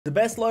The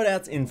best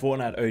loadouts in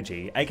Fortnite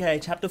OG, aka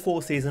Chapter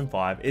 4 Season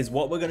 5, is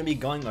what we're going to be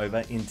going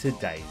over in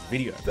today's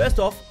video. First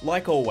off,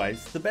 like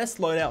always, the best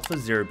loadout for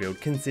Zero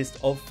Build consists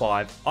of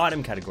 5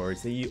 item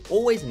categories that you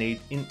always need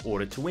in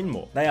order to win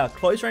more. They are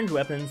close range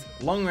weapons,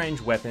 long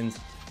range weapons,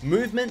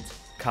 movement,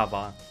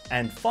 cover,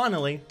 and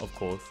finally, of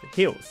course,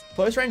 heals.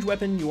 Close range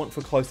weapon you want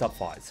for close up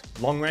fights.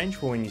 Long range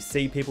for when you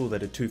see people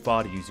that are too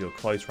far to use your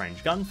close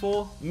range gun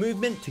for.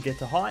 Movement to get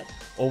to height,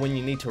 or when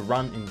you need to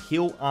run and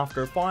heal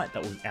after a fight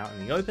that was out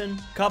in the open.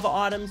 Cover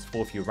items for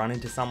if you run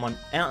into someone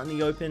out in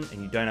the open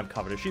and you don't have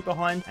cover to shoot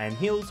behind. And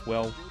heals,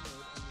 well,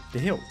 to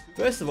heal.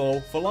 First of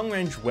all, for long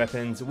range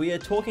weapons, we are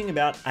talking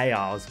about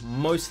ARs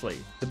mostly.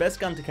 The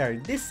best gun to carry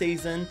this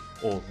season,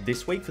 or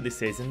this week for this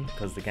season,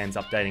 because the game's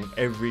updating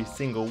every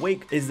single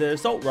week, is the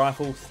assault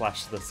rifle /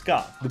 the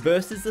SCAR. The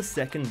burst is the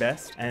second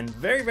best and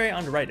very, very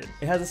underrated.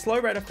 It has a slow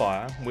rate of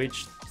fire,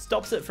 which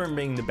stops it from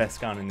being the best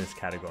gun in this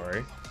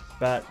category,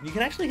 but you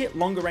can actually hit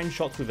longer range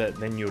shots with it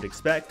than you would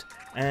expect.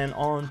 And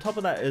on top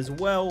of that as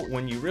well,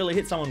 when you really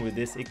hit someone with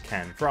this, it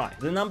can fry.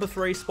 The number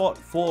 3 spot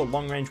for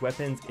long range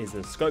weapons is the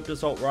scoped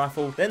assault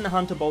rifle, then the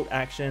hunter bolt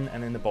action,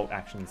 and then the bolt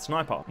action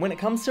sniper. When it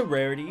comes to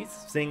rarities,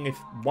 seeing if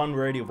one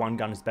rarity of one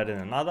gun is better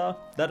than another,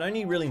 that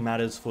only really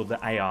matters for the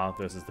AR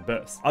versus the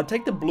burst. I'd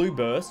take the blue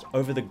burst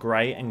over the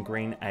grey and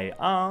green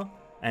AR,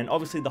 and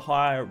obviously the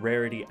higher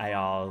rarity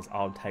ARs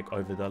I'll take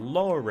over the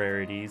lower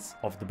rarities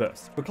of the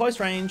burst. For close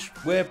range,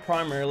 we're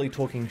primarily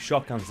talking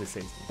shotguns this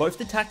season. Both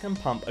the tac and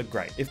pump are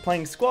great. If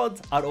playing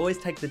squads, I'd always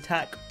take the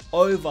tac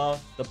over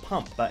the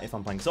pump, but if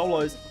I'm playing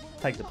solos,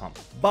 take the pump.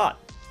 But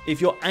if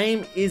your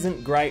aim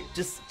isn't great,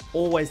 just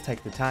always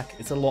take the tac.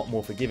 It's a lot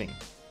more forgiving.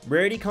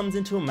 Rarity comes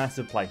into a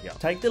massive play here.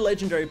 Take the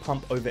legendary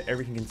pump over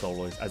everything in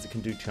solos, as it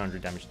can do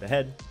 200 damage to the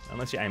head,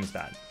 unless your aim is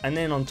bad. And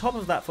then on top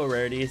of that for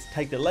rarities,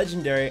 take the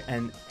legendary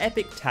and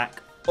epic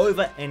tac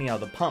over any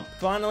other pump.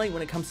 Finally,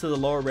 when it comes to the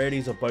lower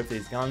rarities of both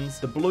these guns,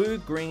 the blue,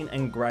 green,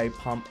 and grey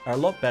pump are a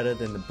lot better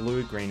than the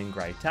blue, green, and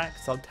grey tac,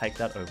 so I'll take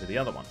that over the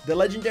other one. The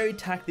legendary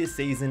tac this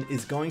season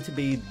is going to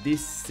be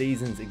this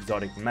season's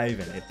exotic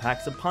Maven. It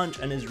packs a punch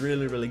and is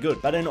really, really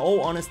good. But in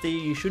all honesty,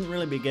 you shouldn't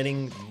really be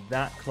getting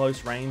that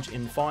close range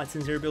in fights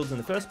in Zero Builds in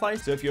the first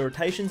place. So if your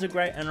rotations are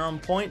great and are on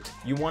point,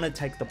 you want to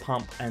take the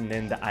pump and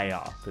then the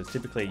AR, because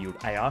typically you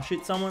would AR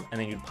shoot someone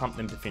and then you'd pump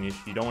them to finish.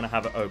 You don't want to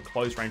have a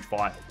close range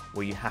fight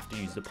where you have to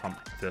use the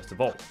pump first of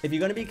all. If you're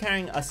going to be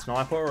carrying a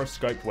sniper or a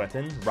scoped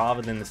weapon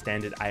rather than the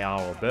standard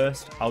AR or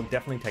burst, I'll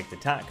definitely take the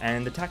tac,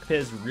 and the tac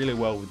pairs really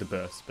well with the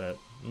burst, but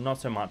not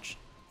so much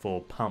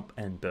for pump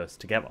and burst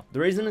together. The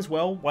reason as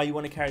well why you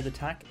want to carry the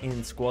tac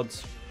in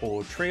squads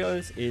or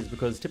trios is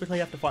because typically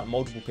you have to fight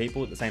multiple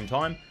people at the same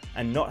time,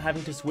 and not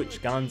having to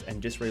switch guns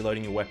and just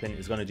reloading your weapon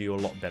is going to do you a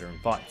lot better in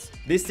fights.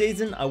 This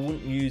season, I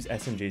wouldn't use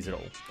SMGs at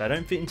all. They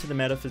don't fit into the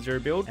meta for Zero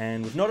Build,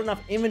 and with not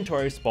enough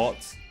inventory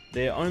spots,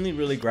 they're only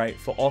really great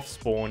for off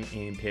spawn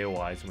in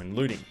POIs when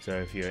looting. So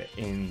if you're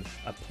in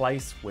a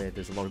place where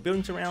there's a lot of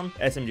buildings around,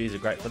 SMGs are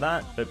great for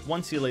that. But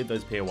once you leave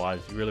those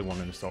POIs, you really want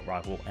an assault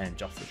rifle and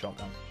just the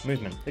shotgun.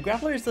 Movement. The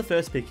grappler is the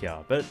first pick here,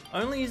 but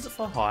only use it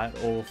for height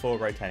or for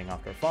rotating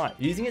after a fight.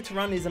 Using it to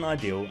run isn't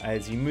ideal,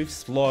 as you move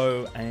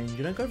slow and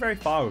you don't go very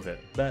far with it,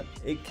 but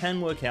it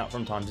can work out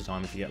from time to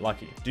time if you get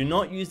lucky. Do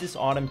not use this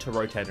item to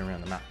rotate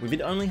around the map. With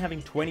it only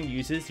having 20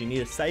 uses, you need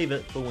to save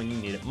it for when you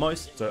need it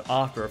most. So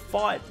after a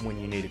fight, when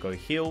you need to go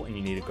heal and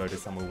you need to go to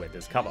somewhere where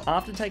there's cover.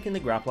 After taking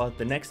the grappler,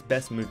 the next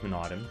best movement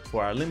item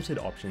for our limited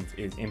options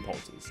is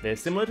impulses. They're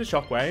similar to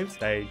shockwaves,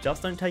 they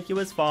just don't take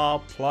you as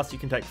far, plus you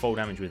can take fall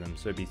damage with them,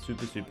 so be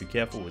super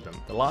careful with them.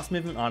 The last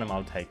movement item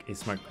I'll take is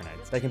smoke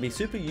grenades. They can be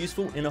super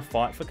useful in a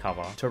fight for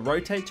cover, to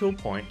rotate to a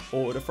point,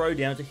 or to throw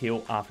down to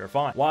heal after a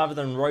fight, rather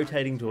than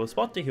rotating to a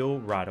spot to heal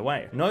right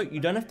away. Note, you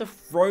don't have to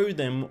throw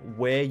them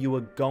where you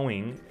are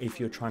going if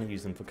you're trying to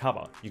use them for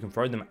cover. You can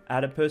throw them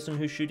at a person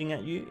who's shooting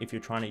at you if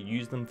you're trying to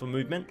use them for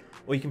movement,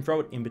 or you can throw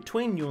it in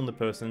between you and the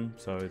person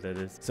so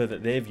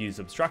that their view's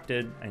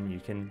obstructed and you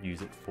can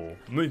use it for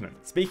movement.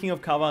 Speaking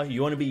of cover,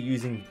 you want to be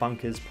using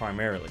bunkers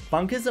primarily.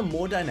 Bunkers are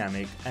more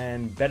dynamic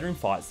and better in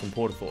fights than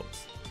porta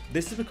forts.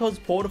 This is because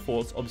porta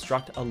forts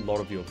obstruct a lot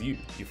of your view.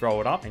 You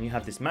throw it up and you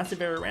have this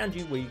massive area around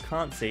you where you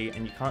can't see,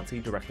 and you can't see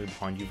directly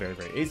behind you very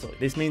easily.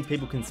 This means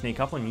people can sneak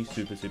up on you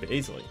super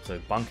easily, so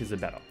bunkers are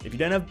better. If you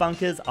don't have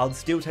bunkers, I'll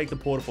still take the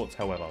porta forts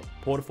however,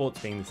 porta forts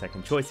being the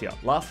second choice here.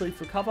 Lastly,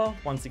 for cover,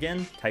 once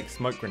again, take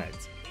smoke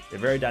grenades. They're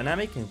very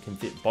dynamic and can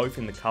fit both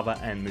in the cover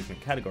and movement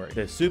category.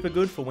 They're super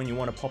good for when you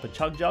want to pop a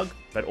chug jug,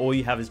 but all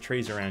you have is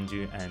trees around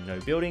you and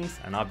no buildings,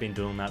 and I've been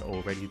doing that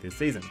already this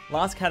season.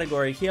 Last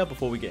category here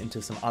before we get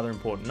into some other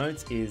important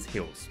notes is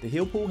heals. The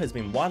heal pool has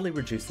been widely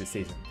reduced this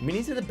season.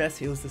 Minis are the best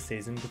heals this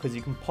season because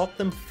you can pop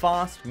them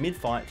fast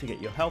mid-fight to get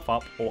your health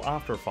up, or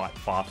after a fight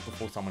fast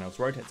before someone else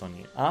rotates on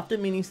you. After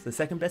minis, the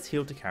second best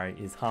heal to carry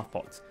is half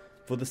pots.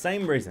 For the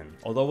same reason,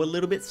 although a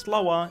little bit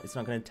slower, it's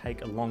not going to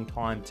take a long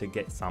time to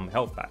get some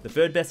health back. The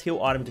third best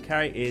heal item to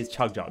carry is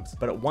Chug Jugs,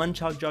 but at 1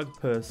 Chug Jug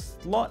per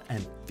slot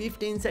and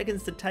 15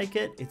 seconds to take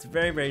it, it's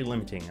very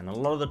limiting, and a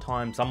lot of the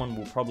time someone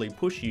will probably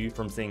push you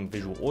from seeing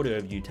visual audio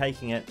of you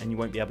taking it and you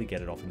won't be able to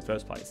get it off in the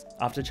first place.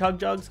 After Chug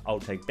Jugs, I'll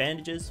take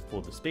bandages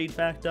for the speed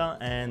factor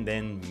and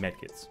then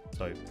medkits.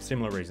 So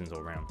similar reasons all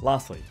around.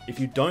 Lastly, if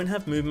you don't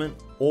have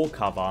movement or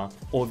cover,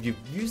 or if you've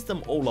used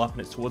them all up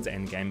and it's towards the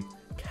end game,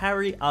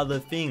 carry other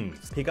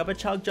things. Pick up a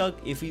Chug Jug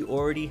if you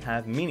already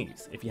have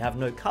minis. If you have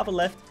no cover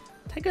left,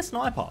 take a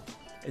sniper.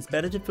 It's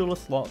better to fill a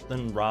slot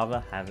than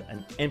rather have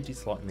an empty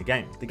slot in the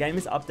game. The game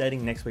is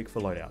updating next week for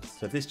loadouts,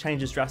 so if this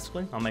changes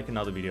drastically, I'll make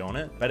another video on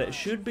it, but it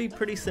should be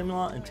pretty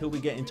similar until we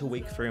get into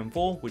week 3 and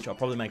 4, which I'll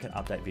probably make an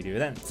update video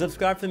then.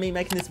 Subscribe for me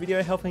making this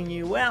video, helping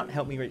you out,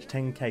 help me reach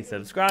 10k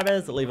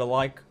subscribers, leave a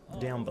like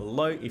down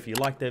below if you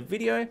liked the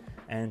video,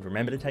 and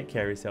remember to take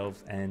care of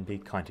yourselves and be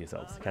kind to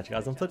yourselves. Catch you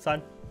guys on the flip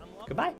side. Goodbye.